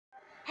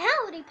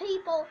howdy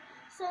people.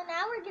 So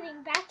now we're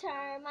getting back to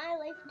our My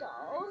Life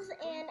dolls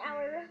and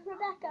our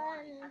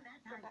Rebecca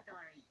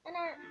and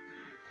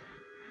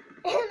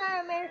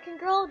our American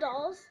Girl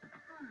dolls.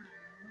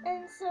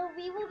 And so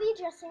we will be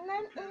dressing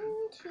them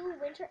into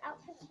winter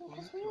outfits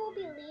because we will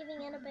be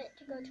leaving in a bit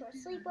to go to our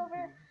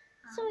sleepover.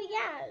 So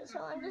yeah, so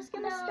I'm just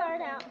gonna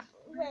start out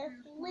with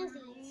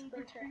Lizzie's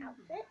winter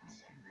outfit.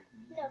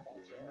 No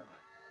thank you.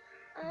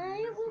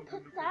 I will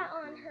put that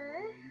on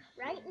her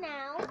right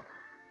now.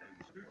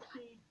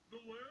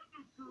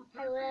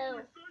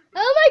 Hello.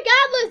 Oh my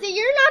God, Lizzie,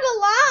 you're not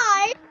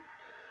alive!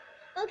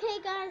 Okay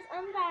guys,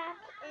 I'm back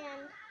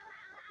and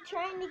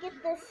trying to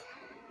get this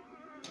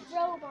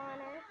robe on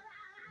her.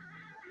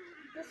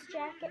 This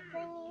jacket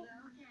thingy.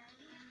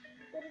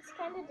 But it's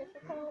kind of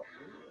difficult.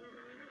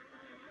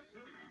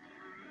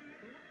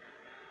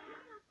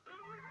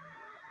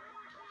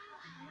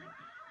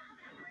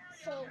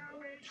 So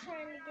we're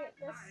trying to get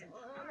this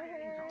on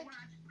her.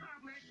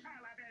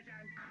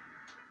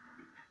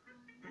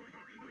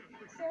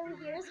 So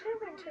here's her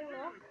winter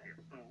look.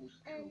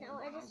 And now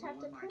I just have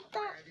to put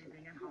that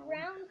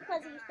round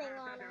fuzzy thing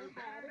on her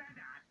head.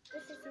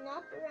 This is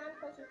not the round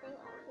fuzzy thing.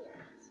 Oh, here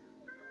it is.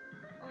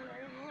 On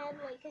her head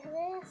like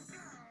this.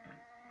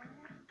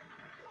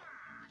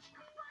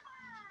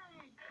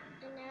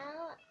 And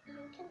now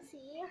you can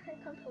see her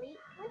complete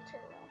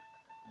winter look.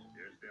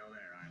 You're still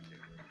there, aren't you?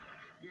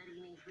 Good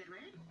evening,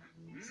 Squidward.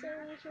 So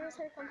here's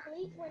her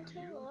complete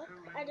winter look.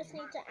 I just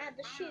need to add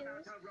the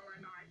shoes.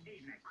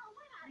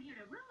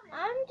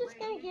 I'm just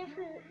gonna give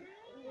her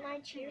my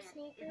cheer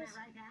sneakers.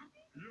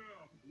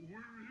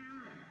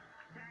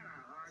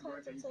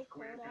 Since it's like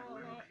cold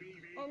out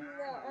and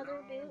the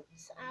other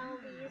boots I'll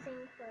be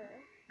using for.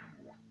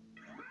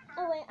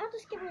 Oh wait, I'll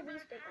just give her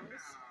these big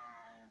ones.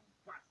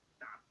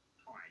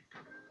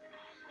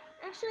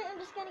 Actually, I'm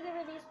just gonna give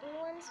her these blue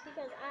ones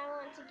because I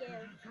want to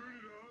give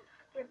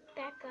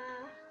Rebecca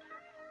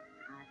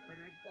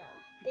the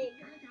big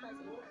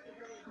fuzzy ones.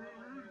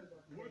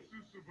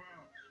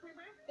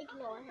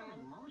 Ignore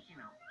him.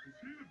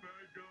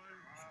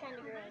 It's kind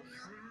of gross.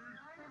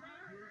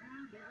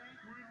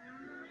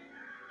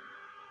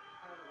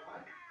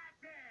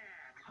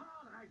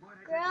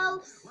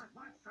 Gross.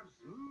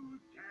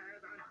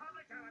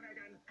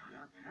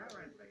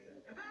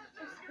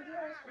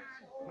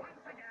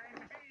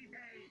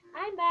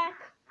 I'm back.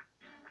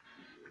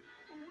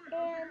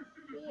 And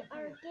we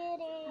are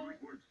getting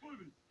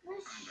the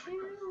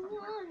shoe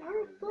on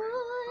her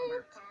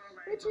foot,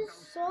 which is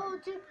so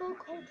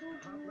difficult to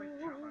do.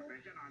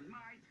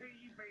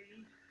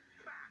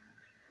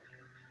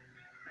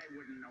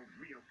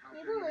 Can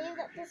you believe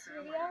that this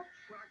video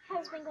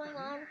has been going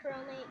on for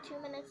only 2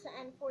 minutes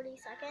and 40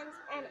 seconds,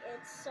 and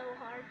it's so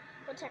hard,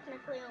 well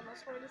technically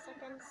almost 40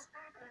 seconds,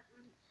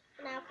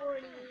 now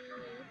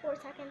 44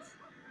 seconds.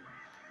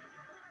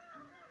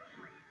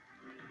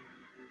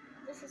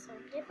 This is so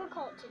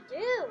difficult to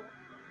do.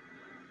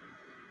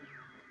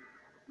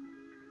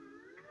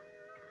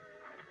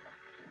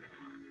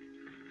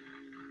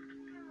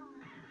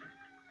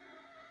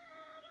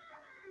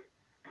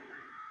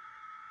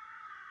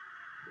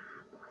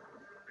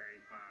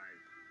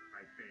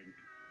 I think.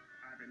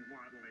 I've been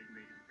waddling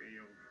these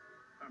fields.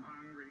 I'm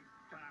hungry,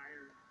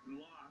 tired, and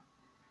lost.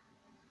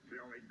 The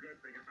only good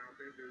thing about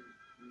this is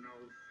no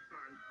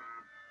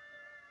SpongeBob.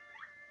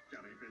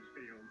 Jellyfish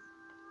fields.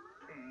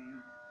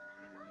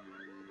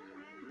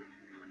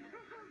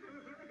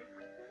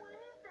 What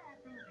is that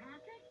thing,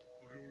 Patrick?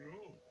 I don't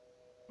know.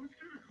 Let's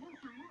get a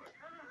closer look.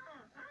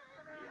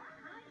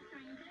 Hi,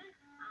 stranger.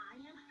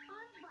 I am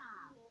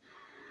SpongeBob.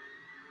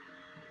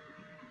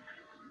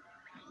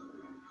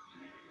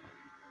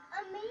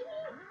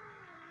 Maybe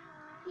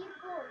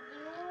people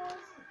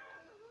viewers,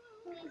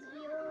 please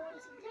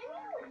viewers, can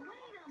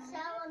you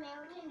sell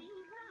American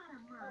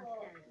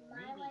or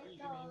My Life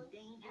dolls at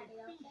the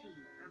outfit?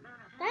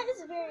 That is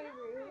very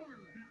rude.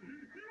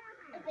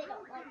 If they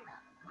don't like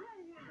that.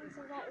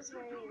 So that is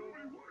very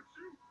rude.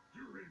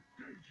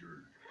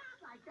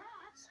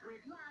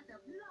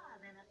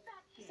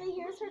 So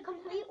here's her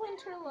complete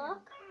winter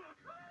look.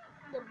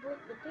 The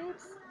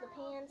boots, the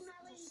pants,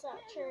 the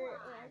sweatshirt,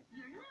 and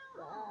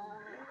the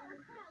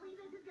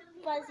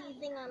fuzzy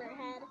thing on her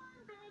head.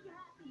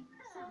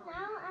 So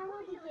now I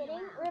will be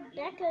getting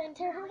Rebecca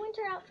into her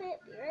winter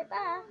outfit. Be right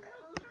back.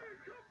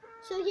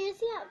 So here's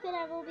the outfit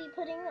I will be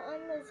putting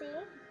on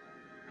Lizzie.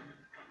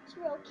 It's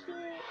real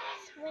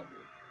cute,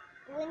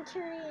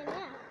 wintry, and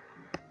yeah.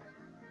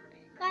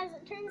 Guys,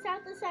 it turns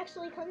out this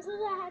actually comes with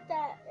a hat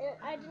that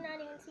I did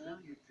not even see.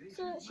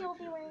 So she'll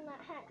be wearing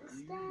that hat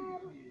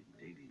instead.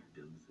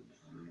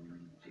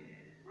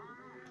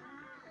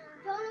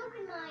 Don't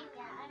open mine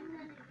yet. I'm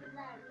going to do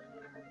that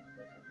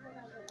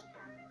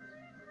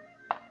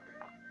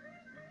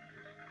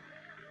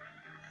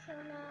So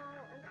now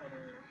I'm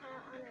putting the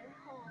hat on her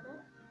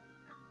head.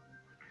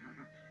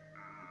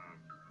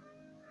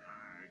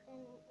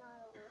 And not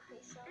over her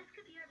face. This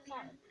could be our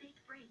biggest mistake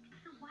break.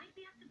 So why do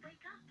we have to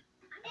break up?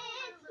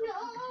 It's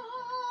no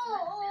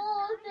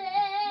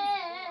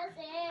this,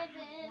 it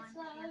is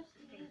so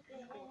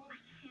stupid. I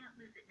can't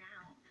lose it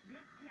now.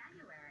 This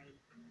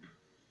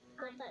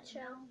that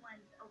show. No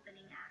one's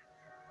opening act.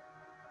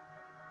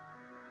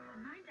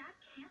 My dad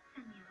can't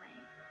send me away.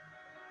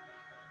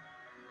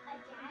 A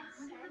dad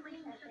When your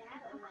sending a relationships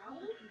dad get so away?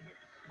 complicated.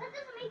 That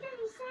doesn't make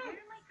any Where sense.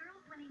 are my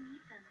girls when I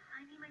need them?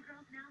 I need my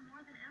girls now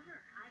more than ever.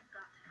 I've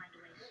got to find a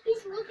way to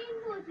He's looking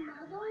for his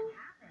mother. what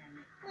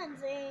happened.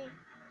 Lindsay.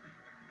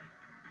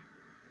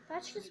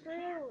 That's just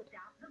rude.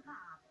 Stop the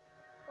pop.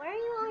 Why are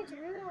you always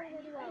rude on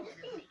videos?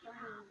 4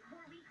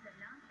 weeks of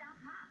non-stop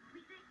pop.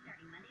 Weeknights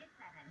starting Monday at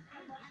 7.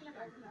 And catch up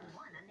on season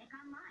 1 on Nick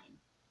Online.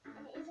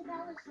 And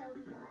Isabella's so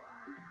beautiful.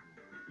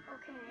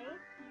 Okay.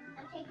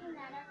 I'm taking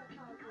that as a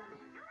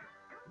compliment.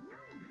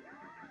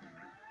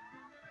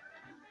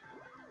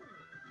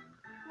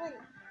 Wait,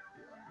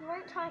 you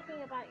weren't talking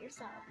about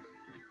yourself.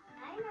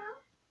 I know.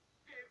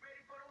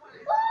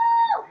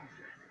 Woo!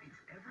 It's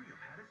every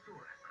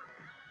Apatosaurus.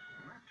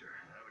 Raptor,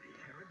 Audi,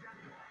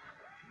 Pterodactyl,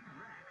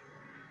 T-Rex,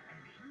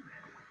 and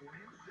human for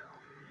himself.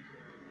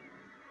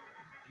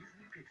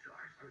 Disney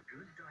Pixar's The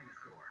Good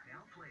Dinosaur,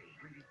 now playing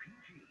rated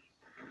PG.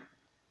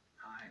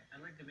 Hi,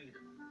 I'd like to make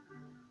it.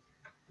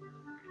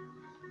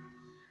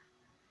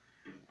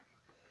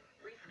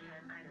 Reef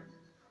can items.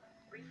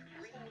 Reef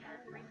can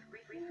items.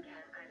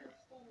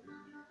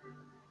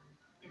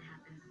 It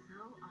happens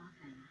so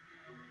often.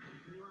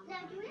 You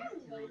Now, do we have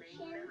almost used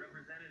to it. nation?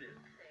 Representative.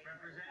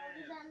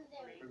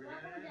 Representative.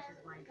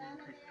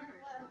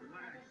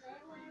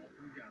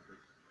 Who got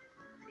this?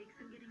 Takes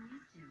some getting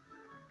used to.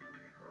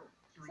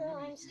 So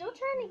I'm still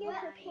trying to get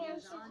her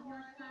pants.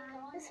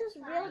 This is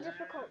real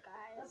difficult,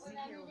 guys.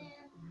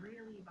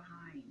 Really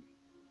behind.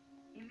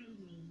 It made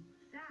me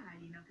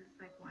sad, because it's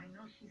like, well, I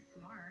know she's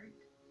smart.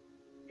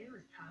 It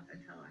was tough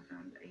until I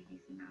found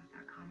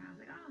abcmath.com. I was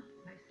like, oh,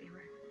 lifesaver.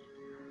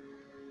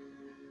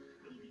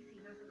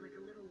 ABC Math is like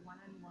a little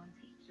one-on-one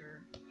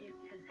teacher. It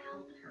has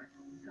helped her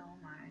so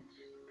much.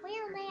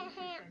 Where Her may I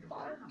teacher have said,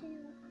 ball wow, to?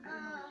 I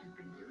don't know what you've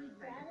been doing,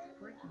 but it's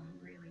working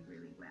really,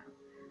 really well.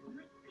 I'm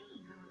like,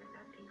 thanks. I was like,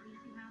 that's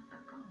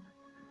abcmath.com.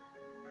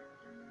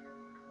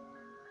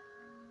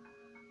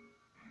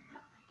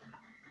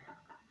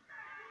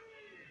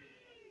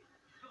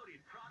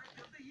 Voted product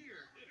of the year.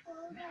 It's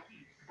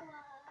Snackies.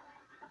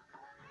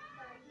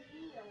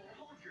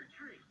 Hold your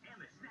treat and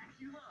the snacks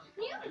you love.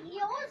 New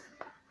Year's?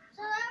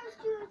 So that was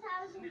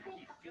 2015.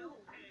 Snackies go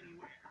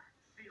anywhere.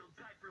 Sealed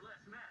tight for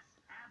less mess.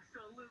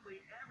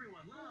 Absolutely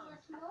everyone loves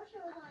Let's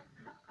motion was on.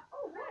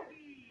 Oh, wow.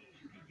 Snackies.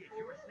 You can get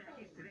your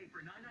Snackies today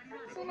for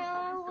 $9.99. So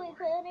now we're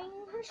putting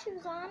her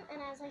shoes on,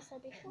 and as I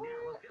said before,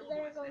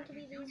 there are going to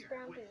be these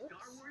brown boots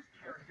with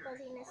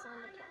fuzziness on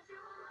the top.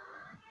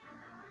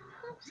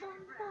 Love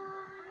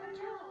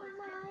somebody,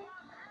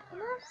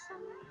 love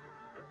somebody,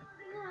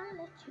 I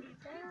let you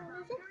down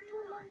as if you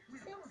like to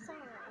sing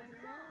song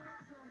now.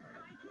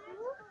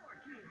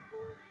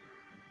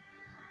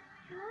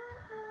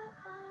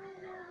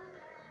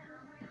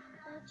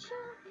 That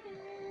your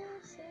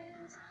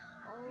kisses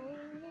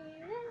only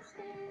resist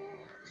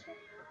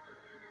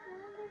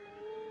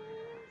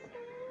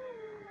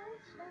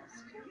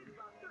you.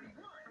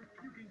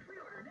 You can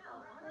pre-order now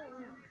on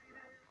iTunes.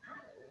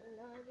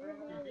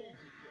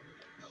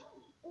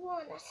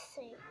 Wanna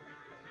see?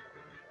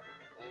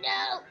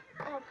 No!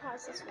 I'll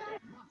pause this one.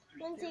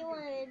 Lindsay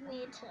wanted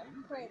me to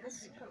play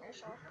this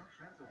commercial.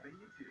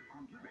 Transylvania 2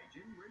 on Blu-ray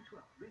January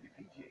 12th. Rated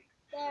PG.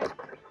 There.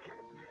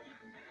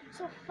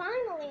 So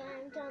finally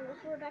I'm done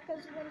with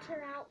Rebecca's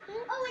winter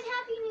outfit. Oh, and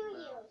Happy New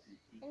Year!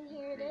 And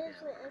here it is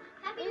with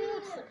the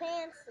boots, the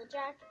pants, the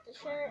jacket, the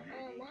shirt,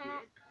 and the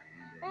hat,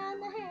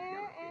 and the hair,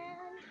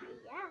 and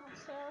yeah,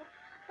 so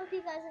hope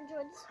you guys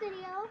enjoyed this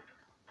video.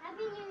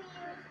 Happy New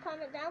Year!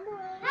 Comment down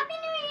below. Happy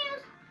New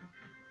Year!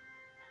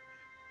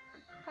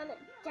 Comment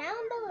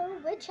down below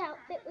which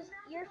outfit was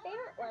your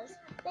favorite was.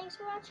 Thanks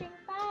for watching.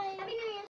 Bye! Happy New Year!